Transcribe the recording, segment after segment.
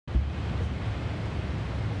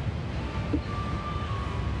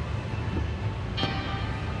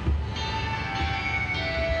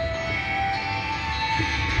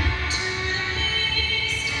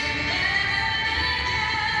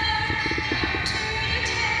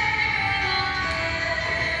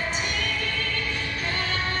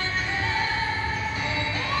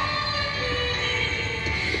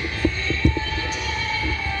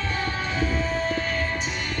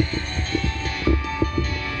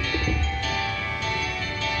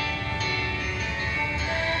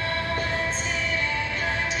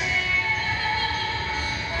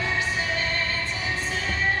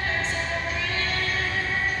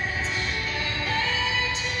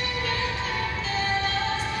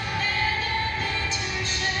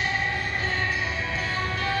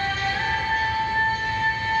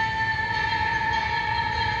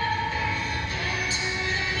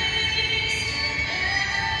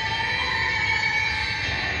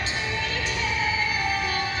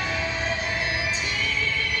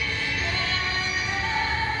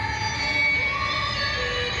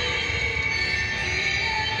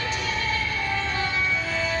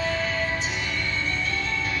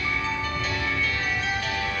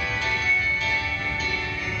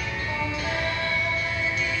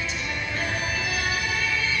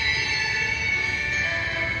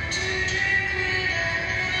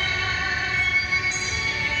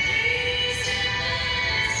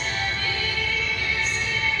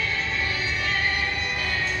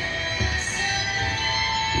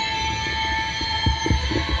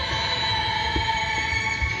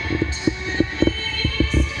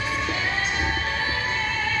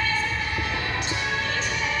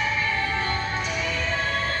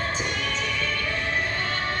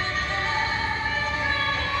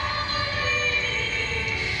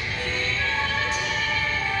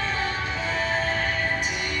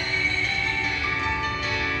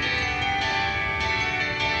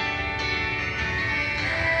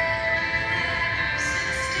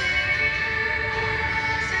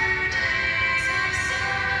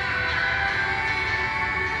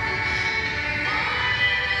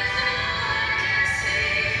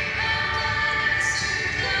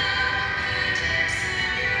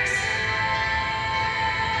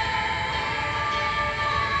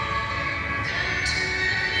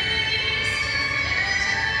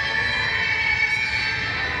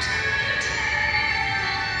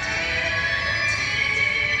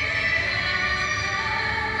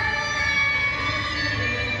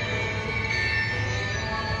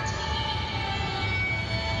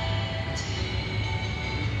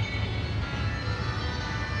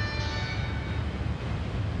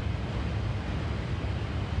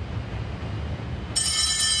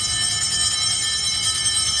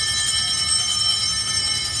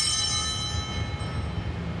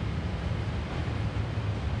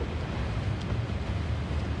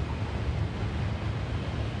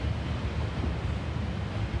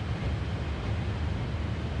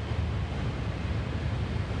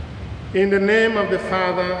In the name of the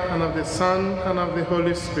Father, and of the Son, and of the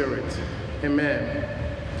Holy Spirit. Amen.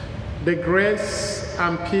 The grace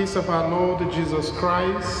and peace of our Lord Jesus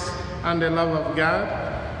Christ, and the love of God,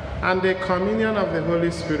 and the communion of the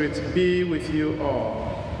Holy Spirit be with you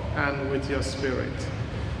all, and with your spirit.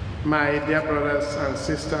 My dear brothers and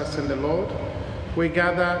sisters in the Lord, we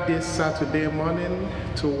gather this Saturday morning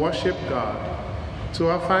to worship God, to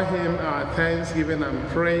offer him our thanksgiving and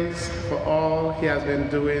praise for all he has been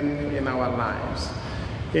doing in our lives.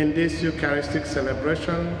 In this Eucharistic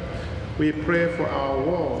celebration, we pray for our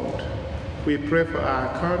world, we pray for our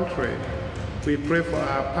country, we pray for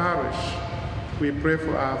our parish, we pray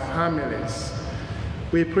for our families.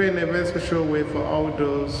 We pray in a very special way for all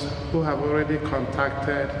those who have already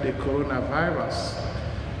contacted the coronavirus.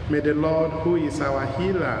 May the Lord, who is our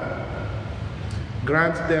healer,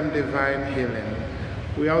 grant them divine healing.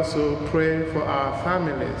 We also pray for our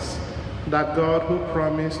families, that God, who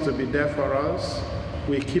promised to be there for us,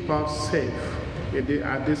 will keep us safe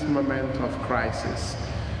at this moment of crisis.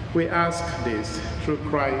 We ask this through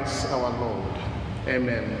Christ our Lord.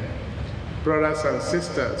 Amen. Brothers and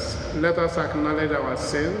sisters, let us acknowledge our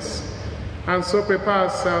sins and so prepare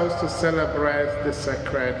ourselves to celebrate the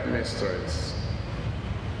sacred mysteries.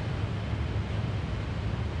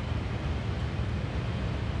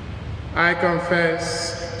 I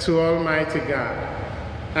confess to Almighty God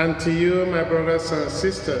and to you, my brothers and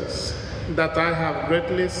sisters, that I have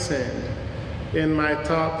greatly sinned in my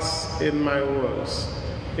thoughts, in my words,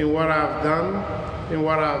 in what I have done, in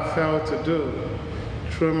what I have failed to do,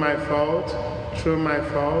 through my fault, through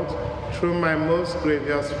my most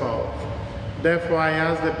grievous fault. Therefore I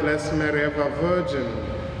ask the Blessed Mary, ever Virgin,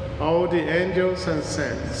 all the angels and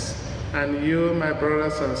saints, and you, my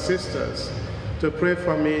brothers and sisters, to pray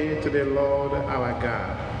for me to the Lord our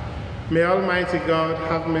God. May Almighty God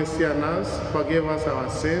have mercy on us, forgive us our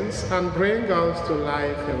sins, and bring us to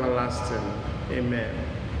life everlasting. Amen.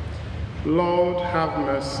 Lord, have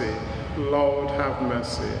mercy. Lord, have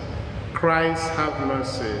mercy. Christ, have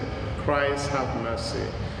mercy. Christ, have mercy.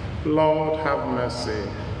 Lord, have mercy.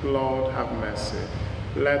 Lord, have mercy.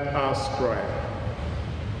 Let us pray.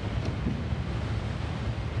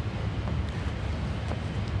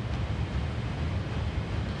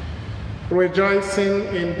 Rejoicing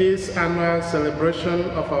in this annual celebration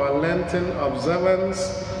of our Lenten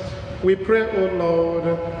observance, we pray, O Lord,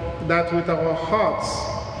 that with our hearts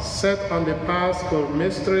set on the Paschal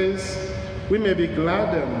mysteries, we may be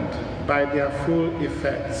gladdened by their full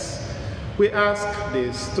effects. We ask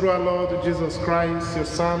this through our Lord Jesus Christ, your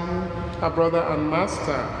Son, our brother and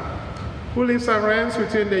master, who lives and reigns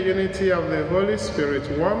within the unity of the Holy Spirit,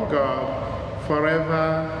 one God,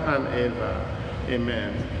 forever and ever.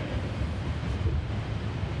 Amen.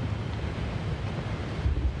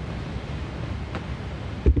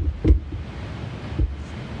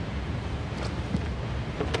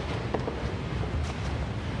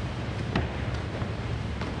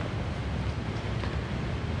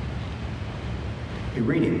 A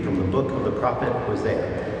reading from the book of the prophet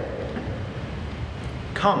Hosea.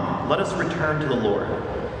 Come, let us return to the Lord.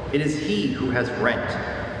 It is he who has rent,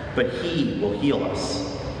 but he will heal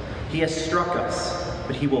us. He has struck us,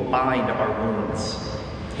 but he will bind our wounds.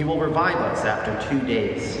 He will revive us after 2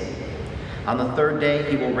 days. On the 3rd day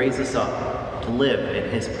he will raise us up to live in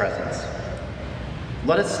his presence.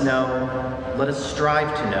 Let us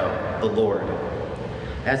strive to know the Lord.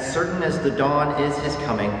 As certain as the dawn is his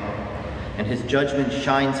coming, and his judgment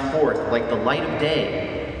shines forth like the light of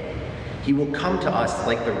day, he will come to us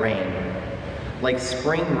like the rain, like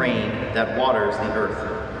spring rain that waters the earth.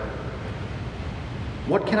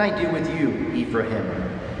 What can I do with you, Ephraim?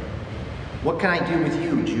 What can I do with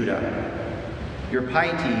you, Judah? Your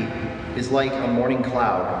piety is like a morning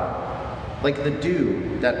cloud, like the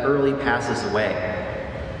dew that early passes away.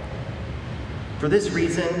 For this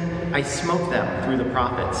reason, I smote them through the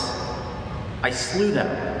prophets. I slew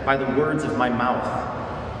them by the words of my mouth.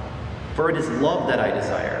 For it is love that I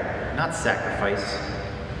desire, not sacrifice,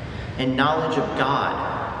 and knowledge of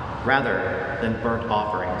God rather than burnt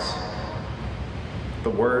offerings.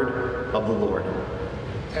 The word of the Lord.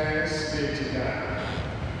 Thanks be to God.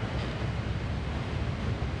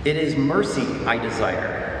 It is mercy I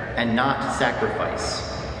desire, and not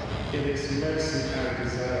sacrifice. It is mercy I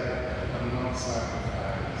desire, and not sacrifice.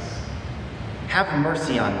 Have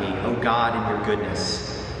mercy on me, O God, in your goodness.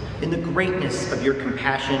 In the greatness of your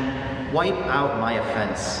compassion, wipe out my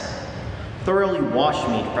offense. Thoroughly wash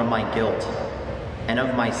me from my guilt, and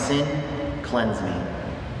of my sin, cleanse me.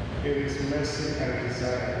 It is mercy I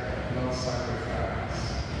desire, not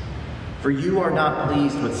sacrifice. For you are not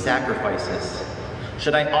pleased with sacrifices.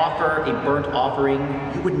 Should I offer a burnt offering,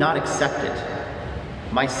 you would not accept it.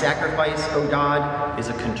 My sacrifice, O God, is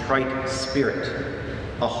a contrite spirit,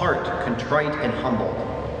 a heart contrite and humble.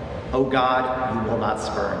 O God, you will not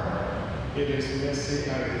spurn. It is mercy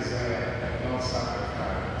I desire, not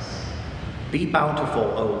sacrifice. Be bountiful,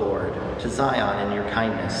 O Lord, to Zion in your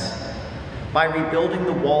kindness, by rebuilding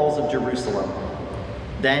the walls of Jerusalem.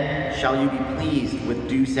 Then shall you be pleased with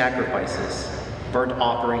due sacrifices, burnt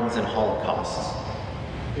offerings and holocausts.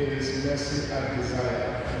 It is mercy I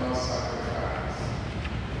desire, not sacrifice.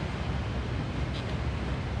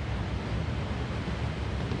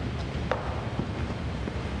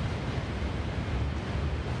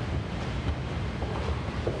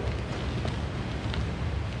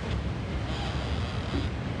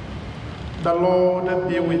 The Lord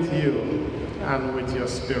be with you and with your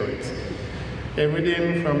spirit. A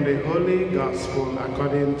reading from the Holy Gospel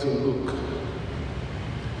according to Luke.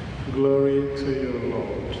 Glory to you,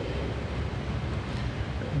 Lord.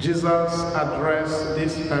 Jesus addressed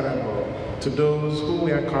this parable to those who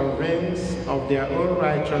were convinced of their own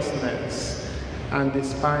righteousness and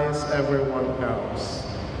despised everyone else.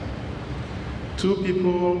 Two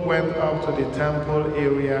people went up to the temple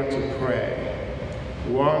area to pray.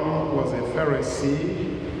 One was a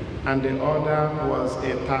Pharisee and the other was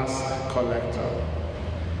a tax collector.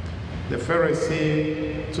 The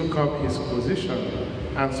Pharisee took up his position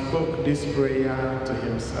and spoke this prayer to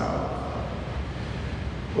himself.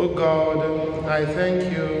 O God, I thank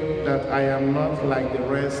you that I am not like the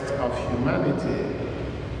rest of humanity,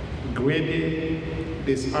 greedy,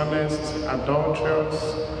 dishonest, adulterous,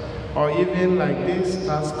 or even like this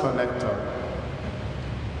tax collector.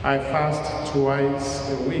 I fast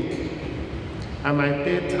twice a week, and I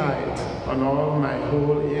pay tithe on all my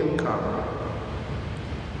whole income.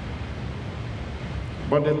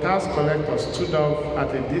 But the tax collector stood up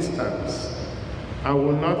at a distance and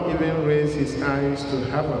would not even raise his eyes to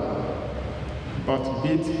heaven, but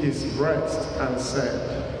beat his breast and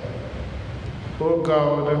said, O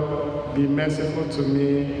God, be merciful to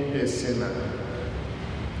me, a sinner.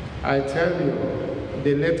 I tell you,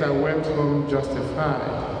 the latter went home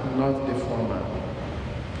justified, not the former.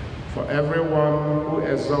 For everyone who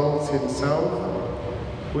exalts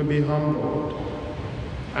himself will be humbled,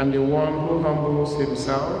 and the one who humbles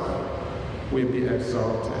himself will be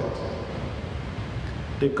exalted.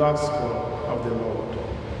 The Gospel of the Lord.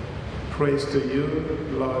 Praise to you,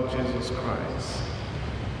 Lord Jesus Christ.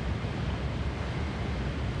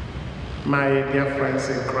 My dear friends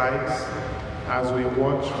in Christ, as we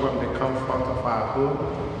watch from the comfort of our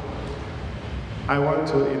home, I want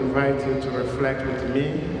to invite you to reflect with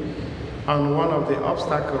me on one of the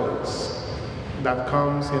obstacles that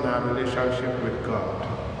comes in our relationship with God,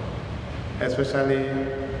 especially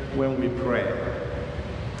when we pray.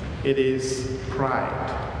 It is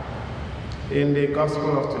pride. In the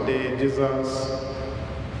Gospel of today, Jesus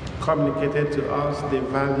communicated to us the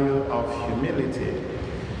value of humility.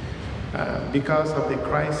 Because of the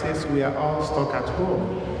crisis, we are all stuck at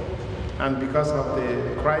home. And because of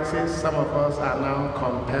the crisis, some of us are now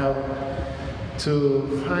compelled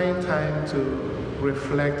to find time to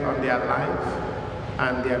reflect on their life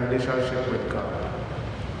and their relationship with God.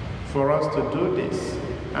 For us to do this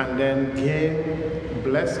and then gain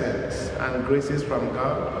blessings and graces from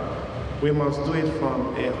God, we must do it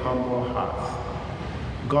from a humble heart.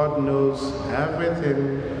 God knows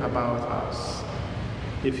everything about us.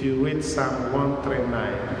 If you read Psalm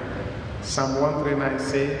 139, Psalm 139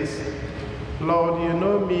 says, Lord, you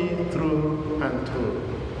know me through and through.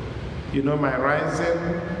 You know my rising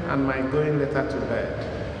and my going later to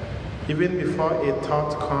bed. Even before a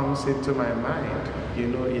thought comes into my mind, you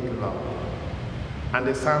know it, Lord. And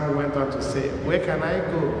the psalm went on to say, where can I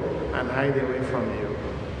go and hide away from you?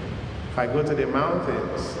 If I go to the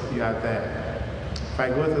mountains, you are there. If I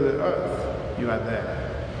go to the earth, you are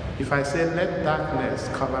there. If I say, let darkness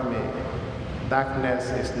cover me, darkness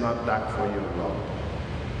is not dark for you, Lord.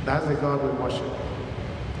 That's the God we worship.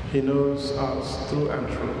 He knows us through and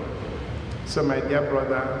through. So my dear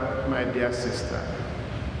brother, my dear sister,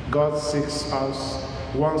 God seeks us,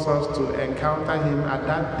 wants us to encounter Him at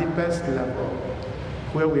that deepest level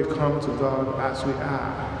where we come to God as we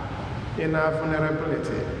are, in our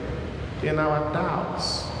vulnerability, in our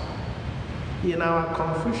doubts, in our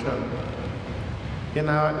confusion, in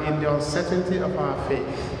the uncertainty of our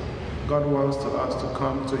faith. God wants us to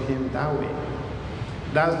come to Him that way.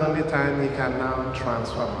 That's the only time He can now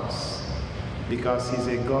transform us, because He's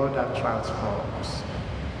a God that transforms.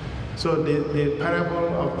 So the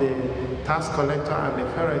parable of the tax collector and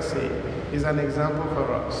the Pharisee is an example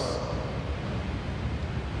for us.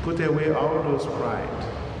 Put away all those pride.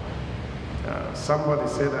 Somebody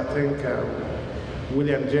said, I think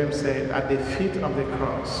William James said, at the feet of the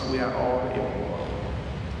cross, we are all equal.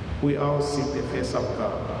 We all seek the face of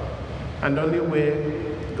God. And the only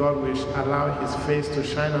way God will allow his face to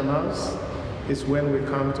shine on us is when we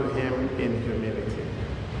come to him in humility.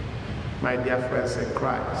 My dear friends in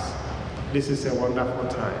Christ, this is a wonderful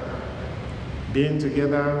time. Being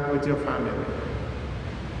together with your family,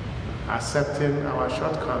 accepting our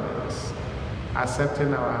shortcomings,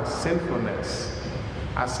 accepting our sinfulness,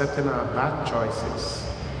 accepting our bad choices,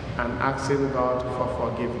 and asking God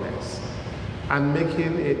for forgiveness, and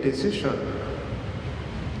making a decision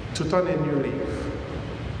to turn a new leaf.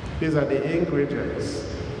 These are the ingredients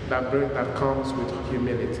that comes with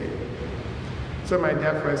humility. So my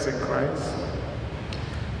dear friends in Christ,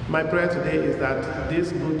 my prayer today is that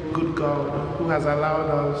this good God who has allowed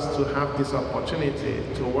us to have this opportunity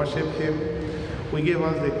to worship him will give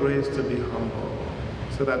us the grace to be humble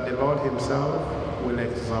so that the Lord himself will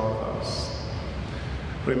exalt us.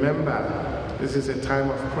 Remember, this is a time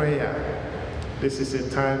of prayer. This is a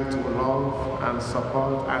time to love and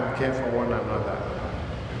support and care for one another.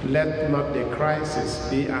 Let not the crisis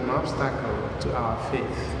be an obstacle to our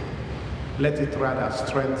faith. Let it rather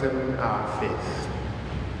strengthen our faith.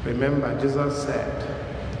 Remember, Jesus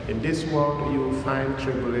said, in this world you will find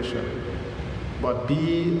tribulation, but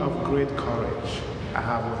be of great courage. I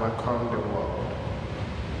have overcome the world.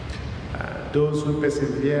 Those who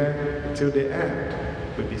persevere till the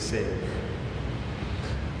end will be saved.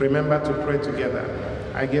 Remember to pray together.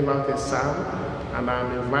 I gave out a psalm, and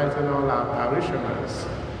I'm inviting all our parishioners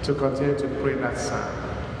to continue to pray that psalm.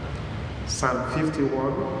 Psalm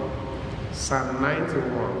 51, Psalm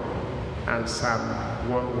 91, and Psalm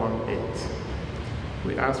 118.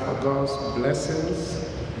 We ask for God's blessings,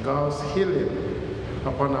 God's healing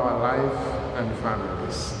upon our life and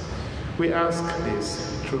families. We ask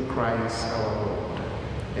this through Christ our Lord.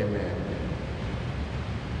 Amen.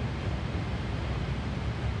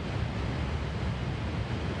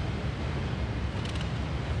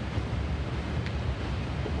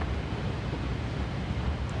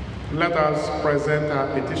 Let us present our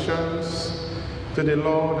petitions to the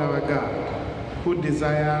Lord our God, who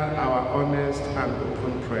desire our honest and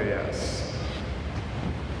open prayers.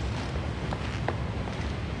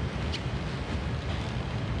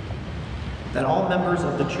 That all members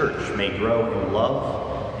of the church may grow in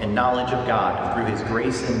love and knowledge of God through his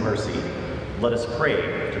grace and mercy, let us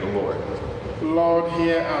pray to the Lord. Lord,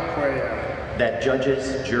 hear our prayer. That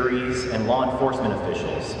judges, juries, and law enforcement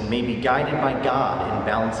officials may be guided by God in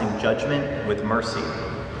balancing judgment with mercy,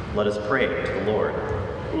 let us pray to the Lord.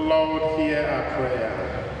 Lord, hear our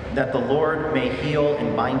prayer. That the Lord may heal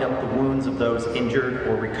and bind up the wounds of those injured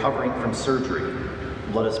or recovering from surgery,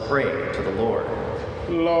 let us pray to the Lord.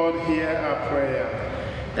 Lord, hear our prayer.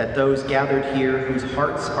 That those gathered here whose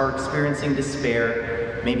hearts are experiencing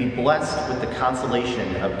despair may be blessed with the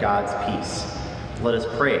consolation of God's peace, let us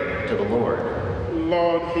pray to the Lord.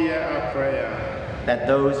 Lord, hear our prayer. That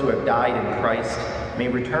those who have died in Christ may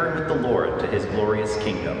return with the Lord to his glorious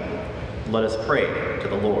kingdom, let us pray to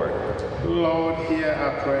the Lord. Lord, hear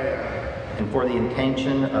our prayer. And for the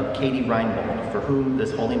intention of Katie Reinbold, for whom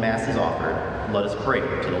this Holy Mass is offered, let us pray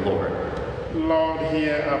to the Lord. Lord,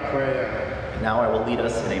 hear our prayer. Now I will lead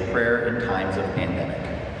us in a prayer in times of pandemic.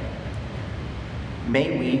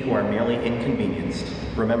 May we who are merely inconvenienced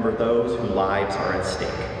remember those whose lives are at stake.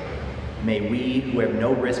 May we who have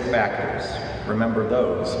no risk factors remember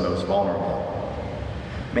those most vulnerable.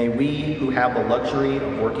 May we who have the luxury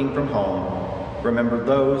of working from home remember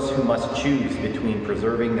those who must choose between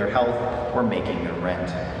preserving their health or making their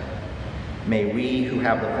rent. May we who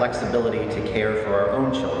have the flexibility to care for our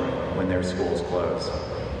own children when their schools close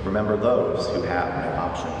remember those who have no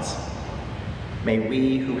options. May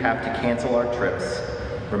we who have to cancel our trips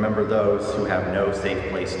remember those who have no safe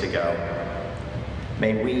place to go.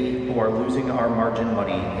 May we who are losing our margin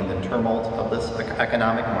money in the tumult of this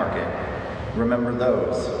economic market remember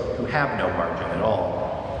those who have no margin at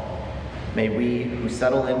all. May we who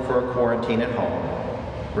settle in for a quarantine at home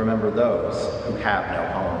remember those who have no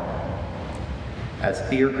home. As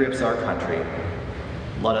fear grips our country,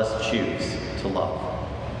 let us choose to love.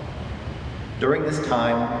 During this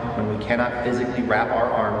time when we cannot physically wrap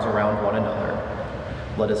our arms around one another,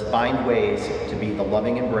 let us find ways to be the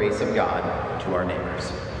loving embrace of God to our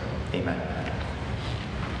neighbors. Amen.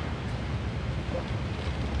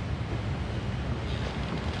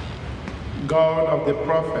 God of the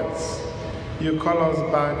prophets, you call us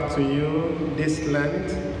back to you this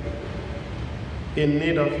Lent in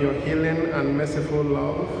need of your healing and merciful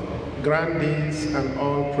love. Grant these and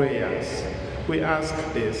all prayers. We ask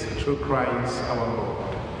this through Christ our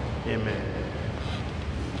Lord. Amen.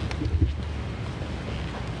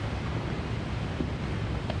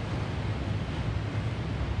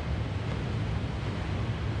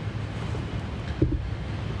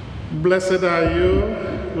 Blessed are you,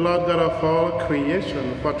 Lord God of all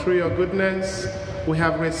creation, for through your goodness we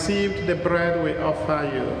have received the bread we offer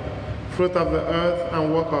you, fruit of the earth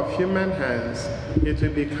and work of human hands. It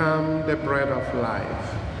will become the bread of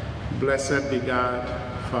life. Blessed be God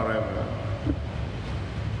forever.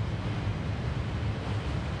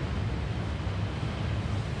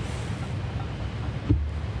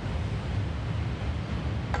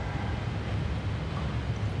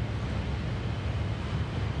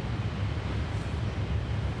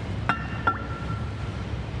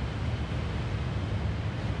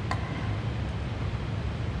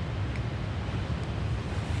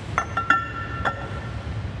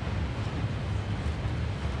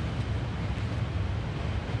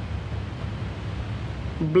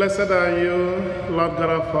 Blessed are you, Lord God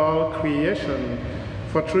of all creation,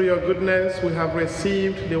 for through your goodness we have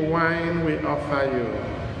received the wine we offer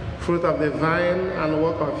you, fruit of the vine and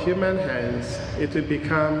work of human hands. It will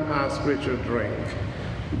become our spiritual drink.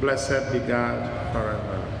 Blessed be God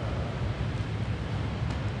forever.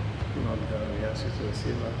 Lord God, we ask you to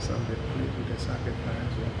receive us and be pleased with the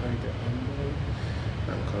sacrifice. We pray the humble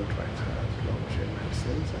and contrite heart. Lord, share my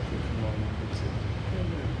sins and keep from all my sins.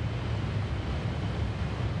 Amen.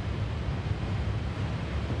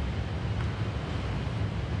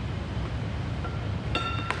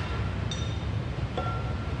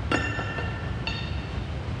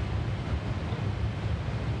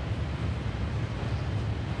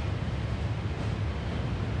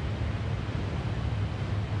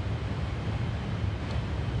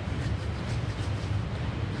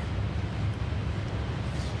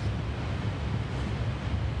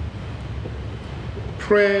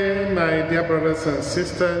 Pray, my dear brothers and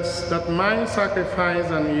sisters, that my sacrifice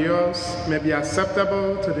and yours may be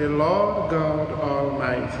acceptable to the Lord God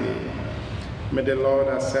Almighty. May the Lord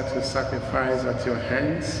accept his sacrifice at your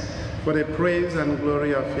hands for the praise and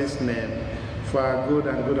glory of his name, for our good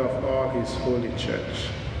and good of all his holy church.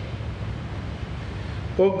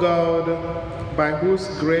 O God, by whose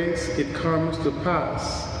grace it comes to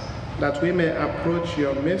pass that we may approach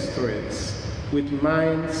your mysteries with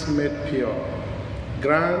minds made pure,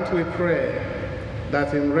 grant, we pray,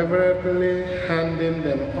 that in reverently handing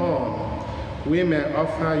them on, we may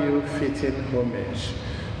offer you fitting homage.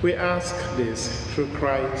 We ask this through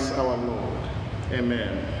Christ our Lord.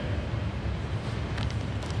 Amen.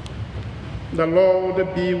 The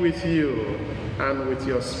Lord be with you and with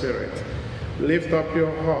your spirit. Lift up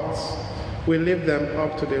your hearts. We lift them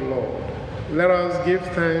up to the Lord. Let us give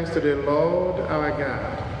thanks to the Lord our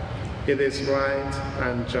God. It is right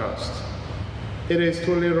and just. It is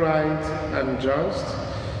truly right and just,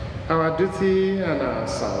 our duty and our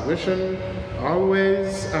salvation,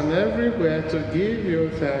 always and everywhere to give you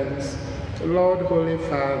thanks, Lord, Holy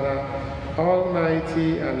Father,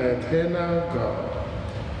 Almighty and eternal God.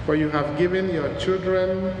 For you have given your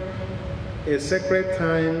children a sacred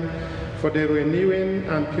time for the renewing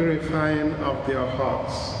and purifying of their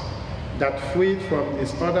hearts, that freed from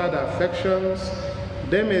disordered affections,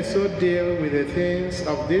 they may so deal with the things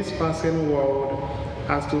of this passing world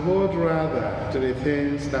as to hold rather to the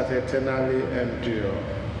things that eternally endure.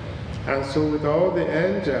 And so with all the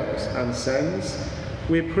angels and saints,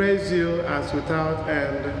 we praise you as without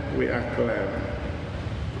end we acclaim.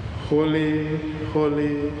 Holy,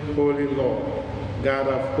 holy, holy Lord, God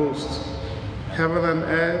of hosts, heaven and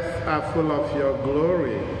earth are full of your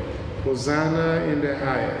glory. Hosanna in the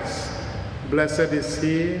highest. Blessed is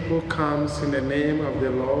he who comes in the name of the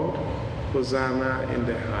Lord. Hosanna in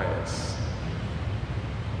the highest.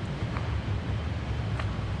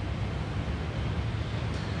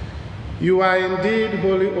 You are indeed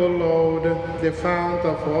holy, O Lord, the fount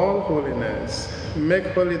of all holiness. Make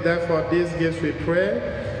holy therefore these gifts, we pray,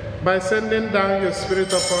 by sending down your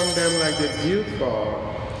Spirit upon them like the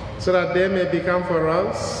dewfall, so that they may become for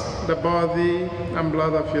us the body and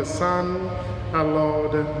blood of your Son, our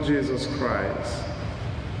Lord Jesus Christ.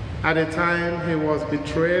 At the time he was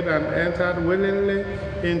betrayed and entered willingly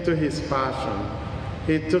into his passion,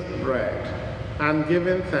 he took bread and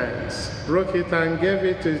giving thanks, broke it and gave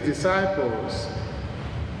it to his disciples,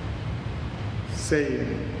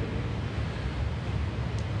 saying,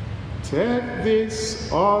 "Take this,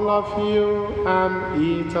 all of you, and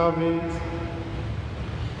eat of it,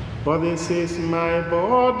 for this is my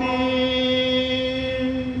body,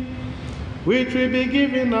 which will be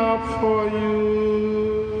given up for you."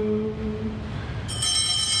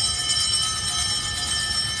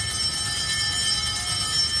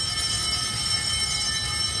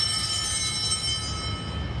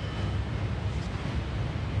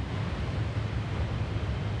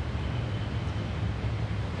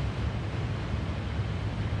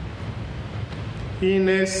 In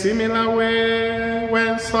a similar way,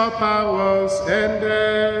 when supper was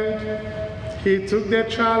ended, he took the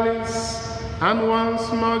chalice, and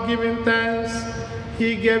once more giving thanks,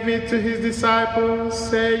 he gave it to his disciples,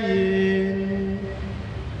 saying,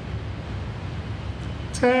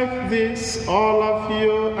 "Take this, all of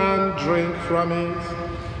you, and drink from it,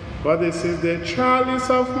 for this is the chalice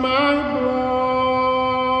of my blood,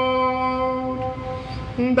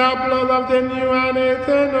 the blood of the new and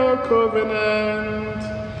eternal covenant,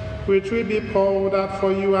 which will be poured out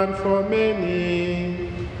for you and for many,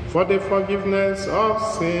 for the forgiveness of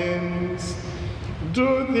sins.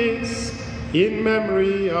 Do this in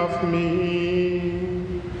memory of me."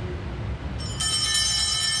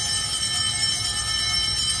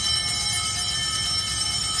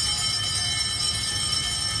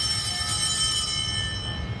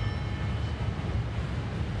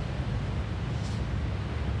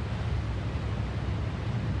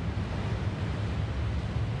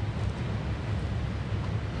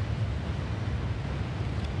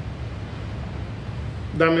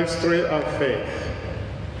 The mystery of faith.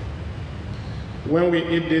 When we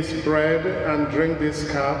eat this bread and drink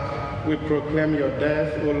this cup, we proclaim your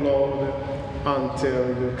death, O Lord, until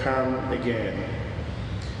you come again.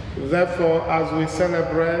 Therefore, as we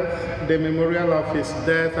celebrate the memorial of his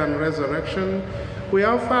death and resurrection, we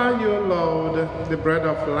offer you, Lord, the bread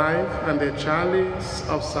of life and the chalice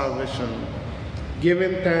of salvation,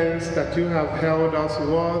 giving thanks that you have held us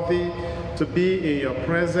worthy to be in your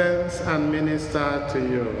presence and minister to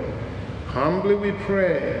you. Humbly we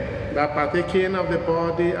pray that, partaking of the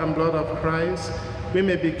body and blood of Christ, we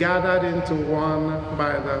may be gathered into one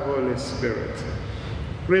by the Holy Spirit.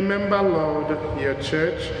 Remember, Lord, your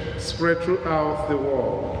church spread throughout the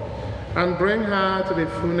world, and bring her to the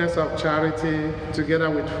fullness of charity, together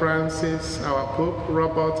with Francis, our Pope,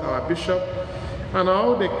 Robert, our Bishop, and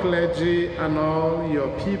all the clergy and all your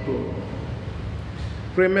people.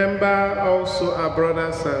 Remember also our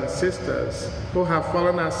brothers and sisters who have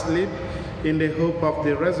fallen asleep in the hope of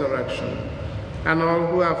the resurrection, and all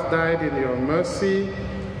who have died in your mercy.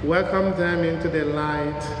 Welcome them into the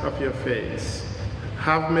light of your face.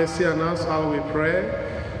 Have mercy on us all, we pray.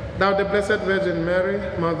 Thou, the Blessed Virgin Mary,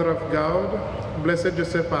 Mother of God, Blessed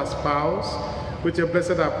Joseph, our spouse, with your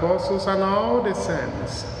blessed apostles and all the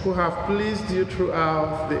saints who have pleased you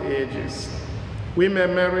throughout the ages, we may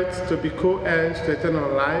merit to be co-heirs to eternal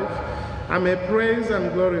life, and may praise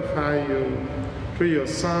and glorify you through your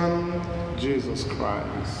Son, Jesus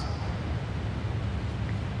Christ.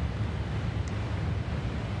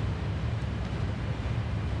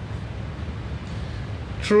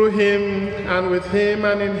 Through him, and with him,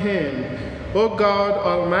 and in him, O God,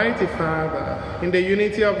 Almighty Father, in the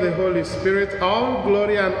unity of the Holy Spirit, all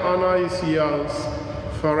glory and honor is yours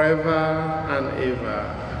forever and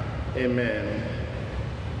ever. Amen.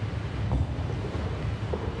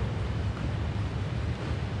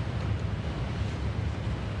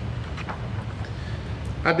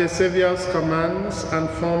 At the Savior's commands and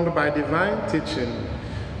formed by divine teaching,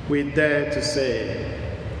 we dare to say,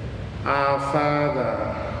 Our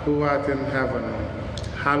Father, who art in heaven,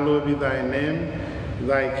 hallowed be thy name.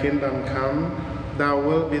 Thy kingdom come, thy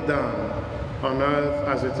will be done, on earth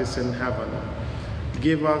as it is in heaven.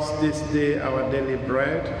 Give us this day our daily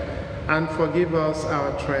bread, and forgive us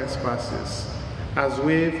our trespasses, as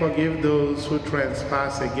we forgive those who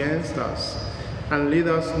trespass against us. And lead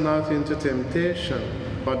us not into temptation,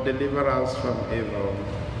 but deliver us from evil.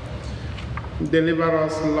 Deliver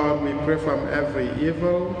us, Lord, we pray, from every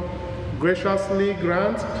evil. Graciously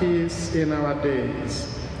grant peace in our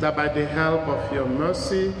days, that by the help of your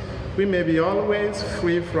mercy, we may be always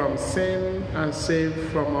free from sin and saved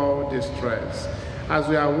from all distress, as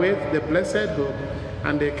we await the blessed hope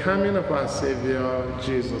and the coming of our Savior,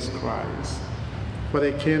 Jesus Christ. For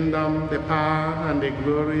the kingdom, the power, and the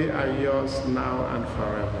glory are yours now and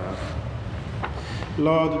forever.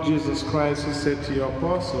 Lord Jesus Christ, who said to your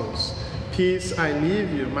apostles, Peace I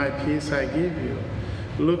leave you, my peace I give you.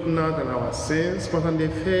 Look not on our sins, but on the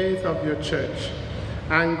faith of your church,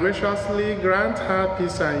 and graciously grant her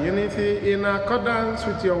peace and unity in accordance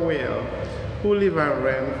with your will, who live and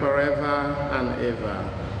reign forever and ever.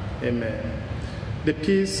 Amen. The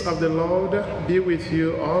peace of the Lord be with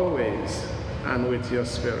you always, and with your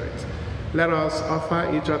spirit. Let us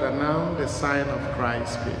offer each other now the sign of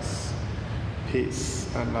Christ's peace. Peace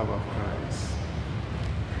and love of Christ.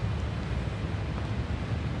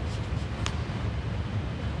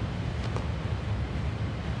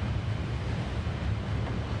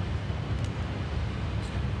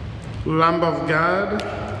 Lamb of God,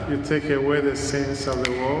 you take away the sins of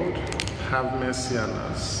the world, have mercy on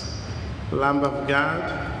us. Lamb of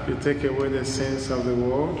God, you take away the sins of the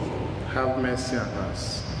world, have mercy on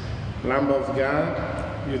us. Lamb of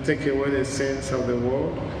God, you take away the sins of the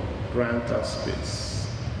world, grant us peace.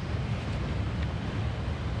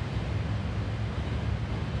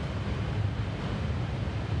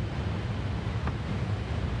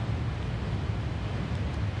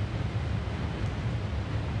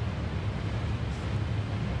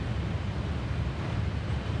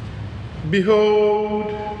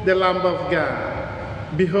 Behold the Lamb of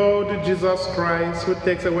God. Behold Jesus Christ, who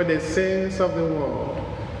takes away the sins of the world.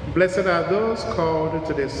 Blessed are those called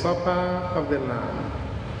to the supper of the Lamb.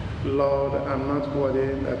 Lord, I'm not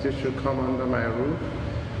worthy that you should come under my roof,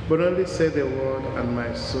 but only say the word, and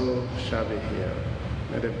my soul shall be healed.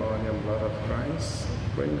 May the body and blood of Christ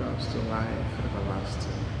bring us to life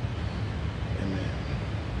everlasting. Amen.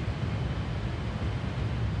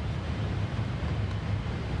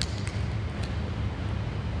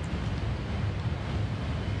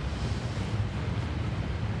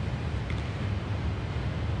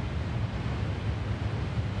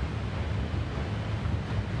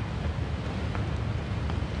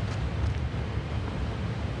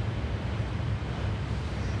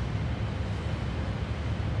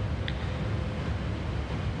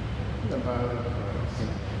 The body of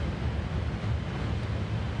Christ.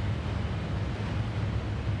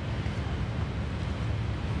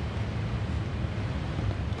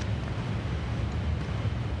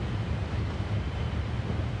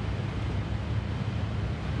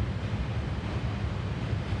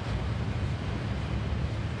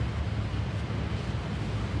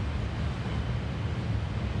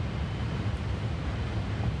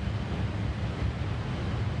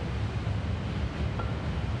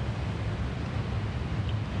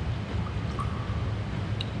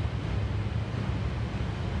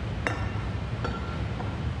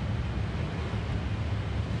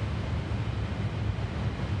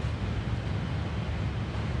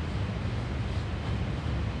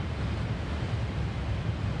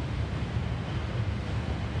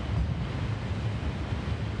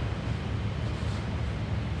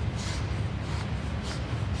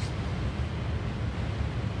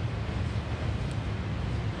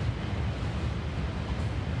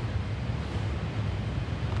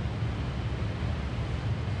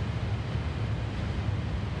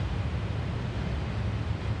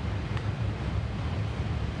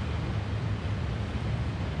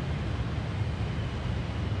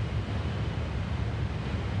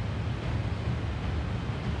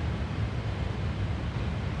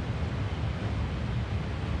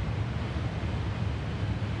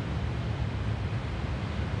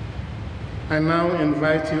 I now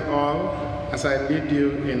invite you all as I lead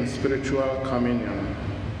you in spiritual communion.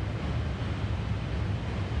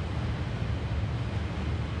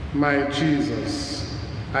 My Jesus,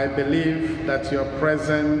 I believe that you are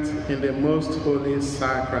present in the most holy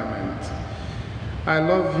sacrament. I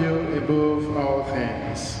love you above all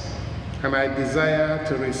things, and I desire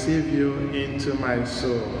to receive you into my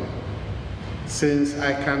soul. Since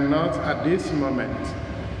I cannot at this moment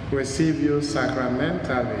receive you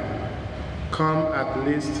sacramentally, come at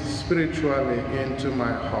least spiritually into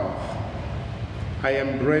my heart. I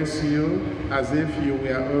embrace you as if you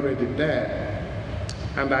were already there,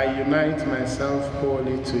 and I unite myself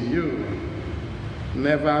wholly to you.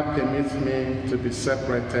 Never permit me to be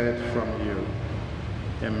separated from you.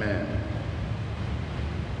 Amen.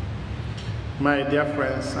 My dear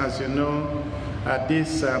friends, as you know,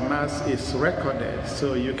 this Mass is recorded,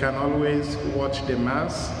 so you can always watch the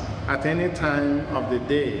Mass at any time of the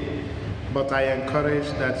day. But I encourage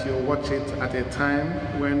that you watch it at a time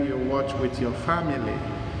when you watch with your family,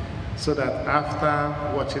 so that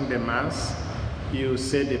after watching the Mass, you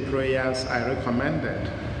say the prayers I recommended.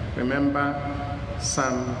 Remember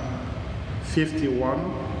Psalm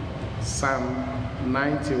 51, Psalm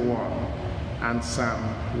 91, and Psalm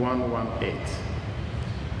 118.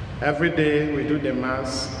 Every day we do the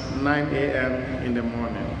Mass 9 a.m. in the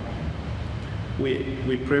morning.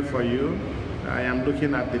 We pray for you. I am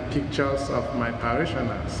looking at the pictures of my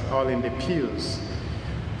parishioners, all in the pews.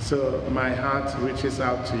 So my heart reaches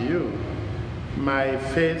out to you. My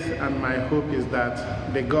faith and my hope is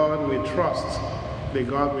that the God we trust, the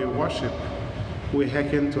God we worship, will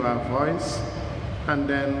hearken to our voice and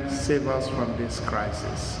then save us from this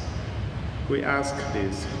crisis. We ask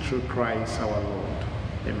this through Christ our Lord.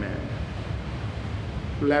 Amen.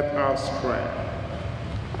 Let us pray.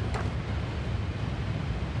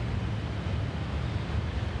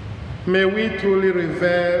 May we truly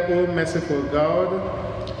revere, O merciful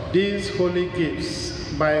God, these holy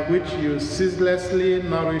gifts by which you ceaselessly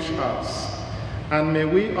nourish us, and may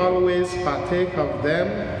we always partake of them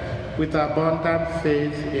with abundant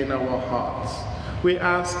faith in our hearts. We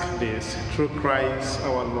ask this through Christ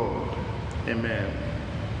our Lord. Amen.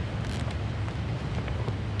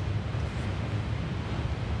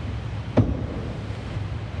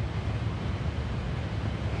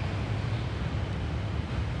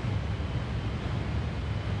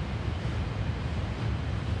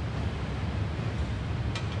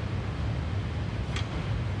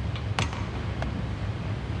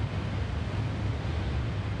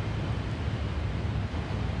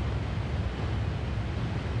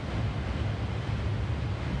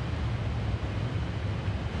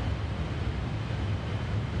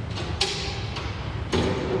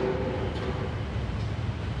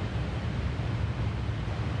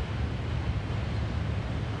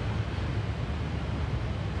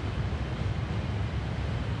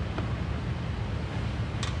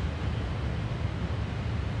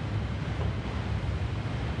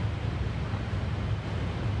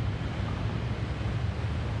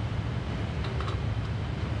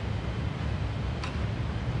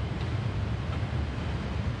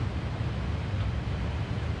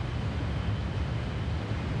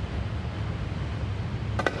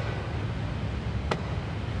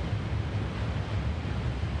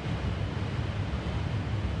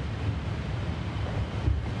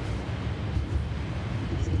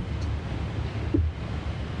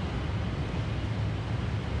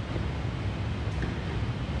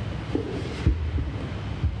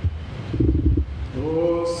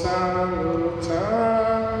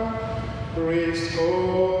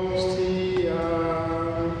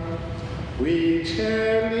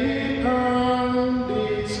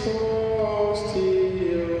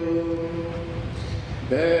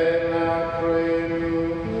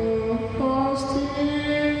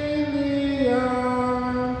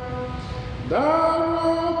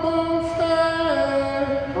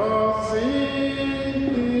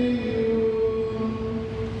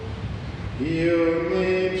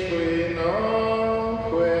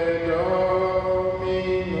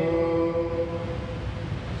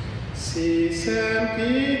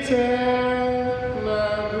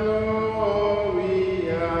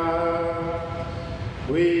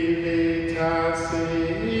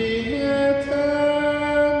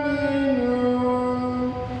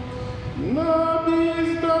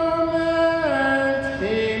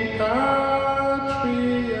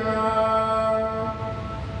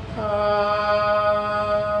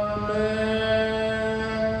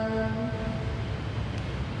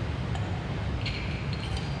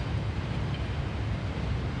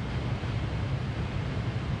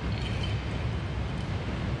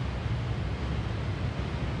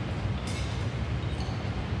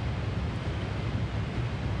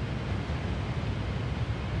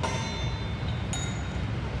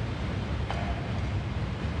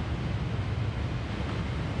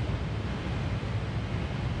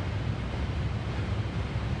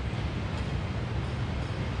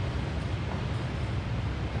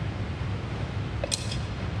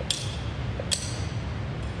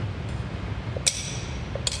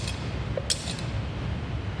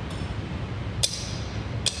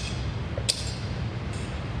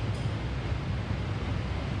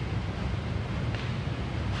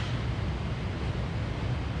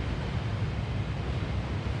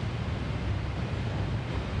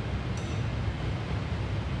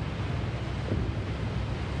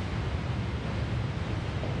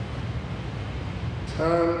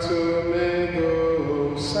 Tantum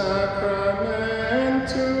ego sacramentum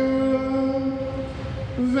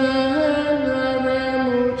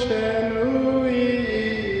veneremur cenui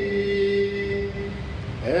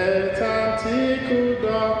et antiqui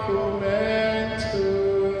documentum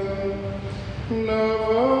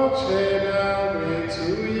novo cedere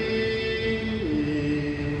tui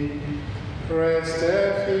reste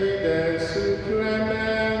fides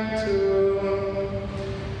supplementum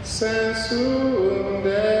sensum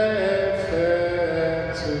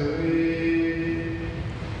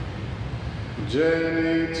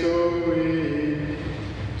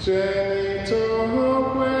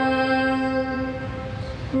Genitorque,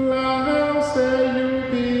 lause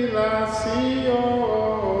jubilatio,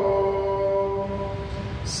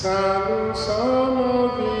 salus honor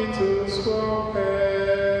vitus quoque,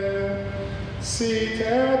 sit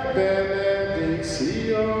et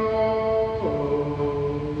benedictio,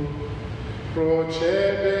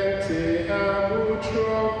 procedenti ab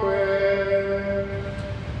utroque,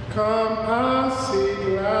 compassit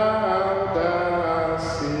laudatio.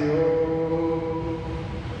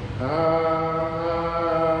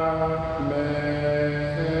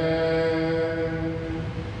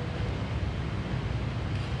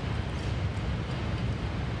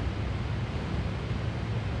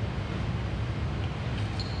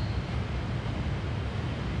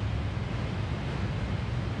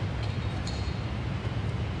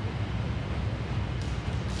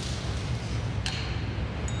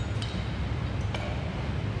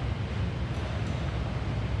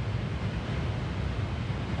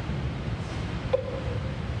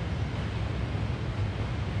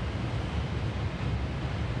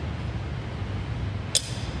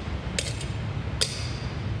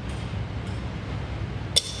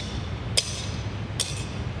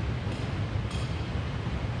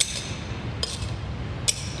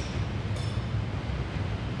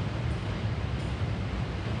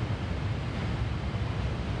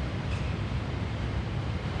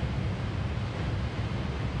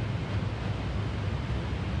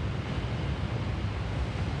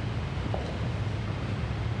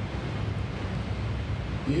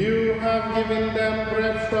 You have given them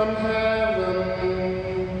bread from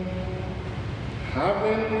heaven,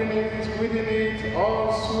 having within it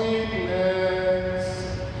all sweetness.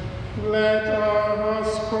 Let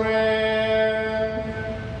us pray.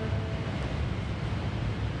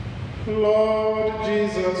 Lord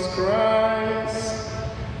Jesus Christ,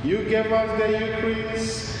 you gave us the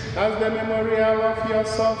Eucharist as the memorial of your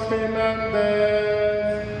suffering and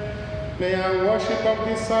death. May our worship of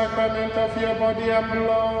this sacrament of your body and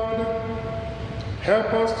blood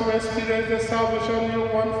help us to experience the salvation you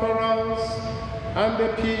want for us and the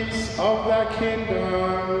peace of the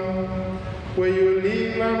kingdom, where you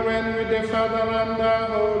live and reign with the Father and the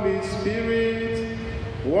Holy Spirit,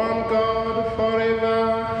 one God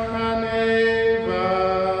forever and ever.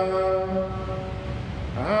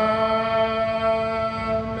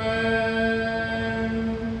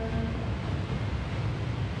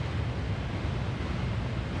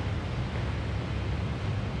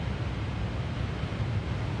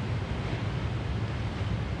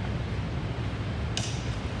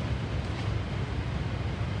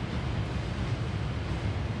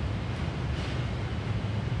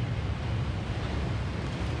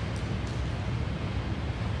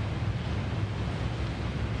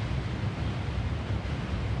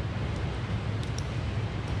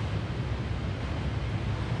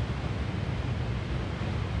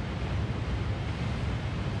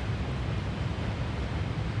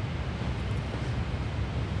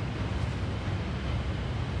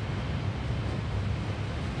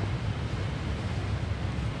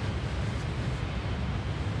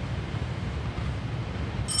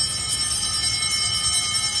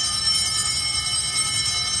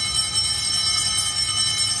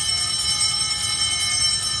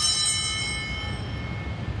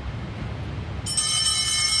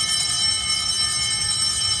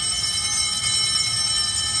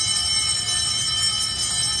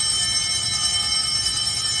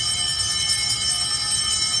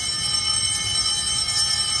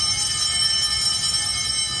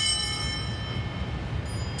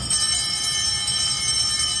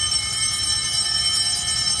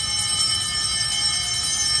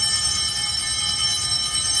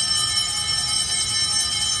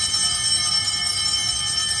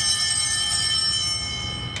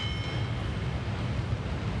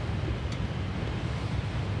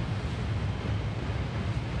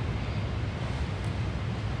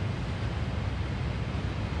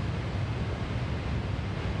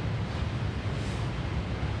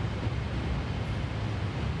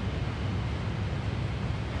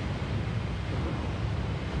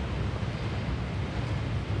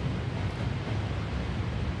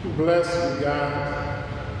 Blessed be God,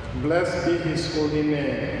 blessed be his holy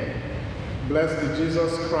name, blessed be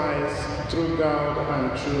Jesus Christ, true God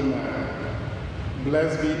and true man.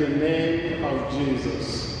 Blessed be the name of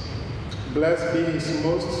Jesus. Blessed be his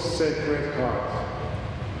most sacred heart.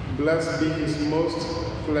 Blessed be his most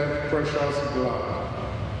precious blood.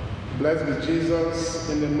 Blessed be Jesus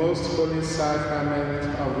in the most holy sacrament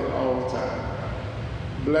of the altar.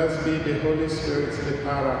 Blessed be the Holy Spirit, the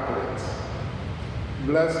Paraclete.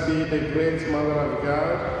 Blessed be the great Mother of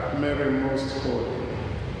God, Mary Most Holy.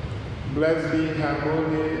 Blessed be her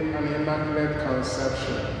holy and immaculate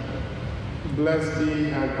conception. Blessed be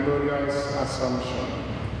her glorious assumption.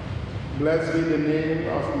 Blessed be the name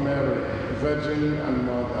of Mary, Virgin and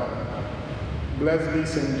Mother. Blessed be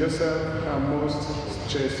Saint Joseph, her most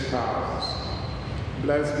chaste spouse.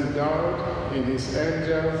 Blessed be God in his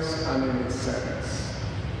angels and in his saints.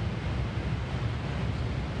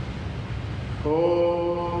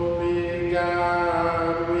 Holy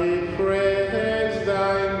God, we praise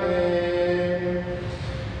thy name.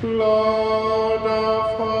 Lord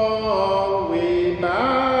of all, we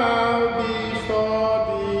bow before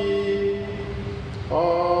thee.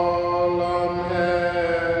 All on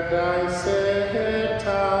earth thy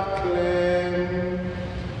scepter claim.